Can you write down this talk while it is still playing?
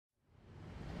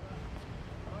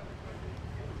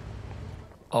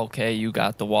Okay, you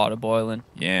got the water boiling.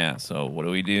 Yeah, so what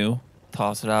do we do?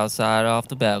 Toss it outside off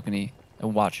the balcony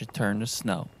and watch it turn to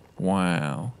snow.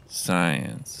 Wow,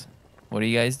 science. What are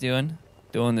you guys doing?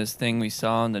 Doing this thing we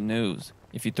saw on the news.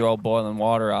 If you throw boiling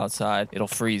water outside, it'll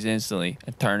freeze instantly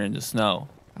and turn into snow.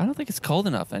 I don't think it's cold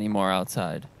enough anymore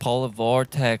outside. Polar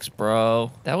vortex,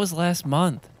 bro. That was last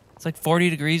month. It's like 40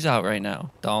 degrees out right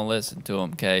now. Don't listen to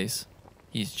him, Case.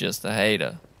 He's just a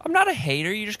hater. I'm not a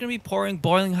hater. You're just gonna be pouring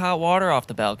boiling hot water off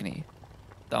the balcony.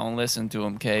 Don't listen to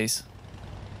him, Case.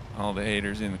 All the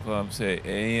haters in the club say,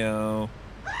 "Ayo."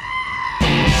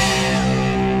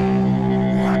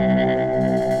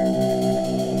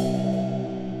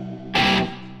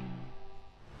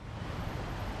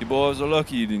 You boys are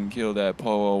lucky you didn't kill that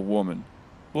poor old woman.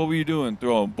 What were you doing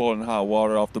throwing boiling hot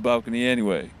water off the balcony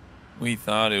anyway? We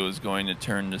thought it was going to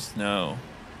turn to snow.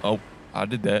 Oh, I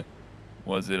did that.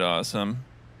 Was it awesome?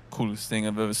 Coolest thing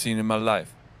I've ever seen in my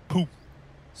life. Poof.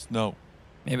 Snow.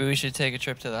 Maybe we should take a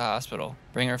trip to the hospital.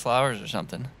 Bring her flowers or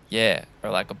something. Yeah, or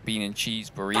like a bean and cheese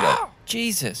burrito.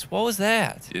 Jesus, what was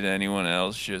that? Did anyone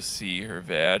else just see her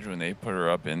vag when they put her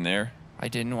up in there? I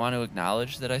didn't want to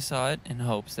acknowledge that I saw it in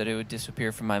hopes that it would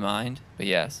disappear from my mind, but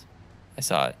yes, I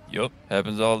saw it. Yup,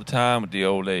 happens all the time with the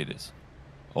old ladies.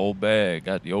 Old bag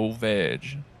got the old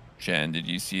vag. Chen, did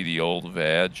you see the old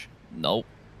vag? Nope.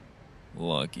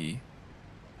 Lucky.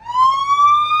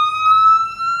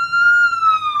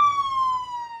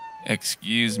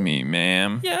 Excuse me,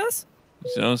 ma'am. Yes?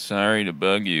 So sorry to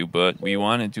bug you, but we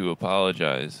wanted to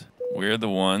apologize. We're the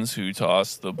ones who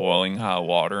tossed the boiling hot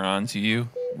water onto you.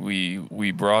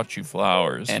 We brought you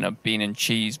flowers. And a bean and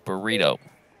cheese burrito.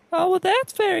 Oh, well,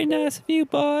 that's very nice of you,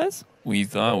 boys. We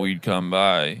thought we'd come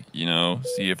by,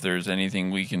 see if there's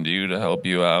anything we can do to help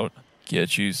you out.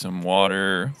 Get you some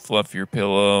water, fluff your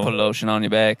pillow. Put lotion on your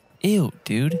back. Ew,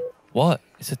 dude. What?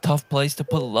 It's a tough place to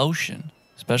put lotion.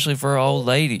 Especially for an old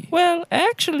lady. Well,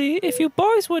 actually, if you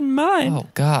boys wouldn't mind. Oh,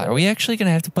 God. Are we actually going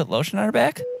to have to put lotion on our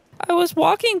back? I was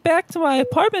walking back to my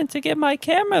apartment to get my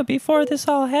camera before this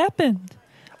all happened.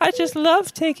 I just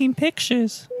love taking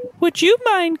pictures. Would you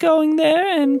mind going there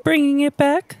and bringing it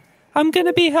back? I'm going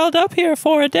to be held up here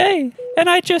for a day, and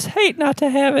I just hate not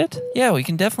to have it. Yeah, we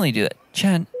can definitely do that.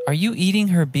 Chen, are you eating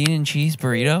her bean and cheese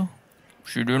burrito?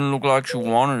 She didn't look like she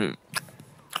wanted it.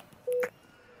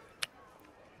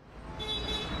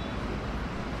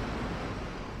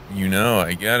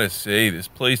 I gotta say, this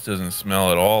place doesn't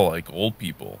smell at all like old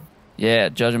people. Yeah,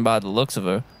 judging by the looks of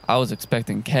her, I was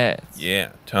expecting cats.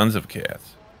 Yeah, tons of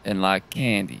cats. And like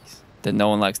candies that no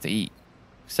one likes to eat,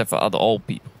 except for other old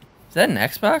people. Is that an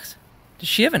Xbox? Does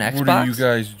she have an Xbox? What are you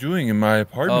guys doing in my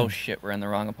apartment? Oh shit, we're in the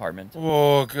wrong apartment.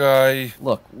 Oh, guy.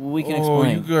 Look, we can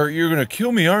explain. You're gonna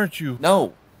kill me, aren't you?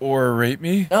 No. Or rape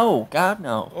me? No, God,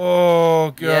 no.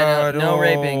 Oh, God. Yeah, no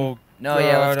raping. No, God,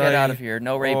 yeah, let's get out of here.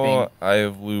 No raping. Oh, I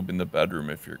have lube in the bedroom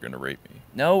if you're gonna rape me.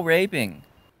 No raping.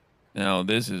 Now,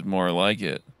 this is more like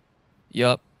it.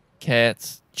 Yup.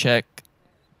 Cats, check.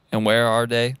 And where are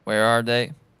they? Where are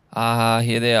they?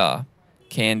 Here they are.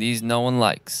 Candies no one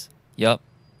likes. Yup.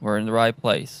 We're in the right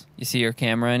place. You see your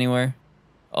camera anywhere?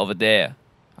 Over there.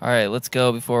 Alright, let's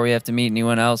go before we have to meet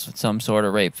anyone else with some sort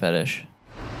of rape fetish.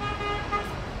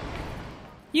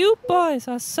 You boys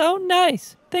are so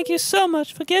nice. Thank you so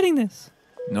much for getting this.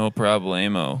 No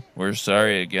problemo. We're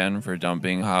sorry again for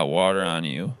dumping hot water on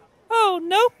you. Oh,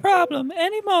 no problem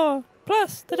anymore.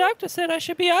 Plus, the doctor said I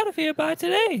should be out of here by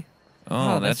today.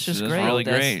 Oh, that's just great. Really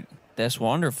great. That's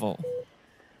wonderful.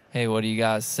 Hey, what do you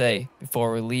guys say?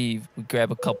 Before we leave, we grab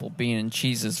a couple bean and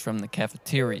cheeses from the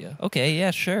cafeteria. Okay,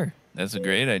 yeah, sure. That's a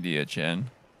great idea, Chen.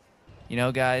 You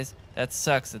know, guys, that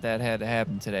sucks that had to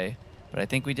happen today. But I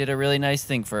think we did a really nice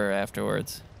thing for her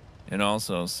afterwards. It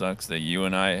also sucks that you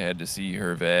and I had to see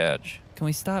her vag. Can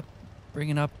we stop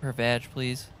bringing up her vag,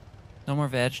 please? No more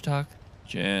vag talk?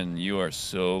 Chen, you are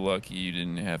so lucky you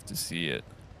didn't have to see it.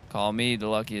 Call me the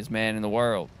luckiest man in the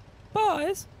world.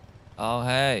 Boys. Oh,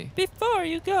 hey. Before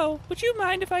you go, would you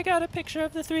mind if I got a picture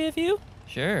of the three of you?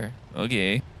 Sure.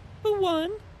 Okay. A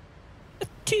 1, a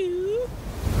 2.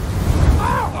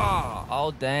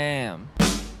 Oh, damn.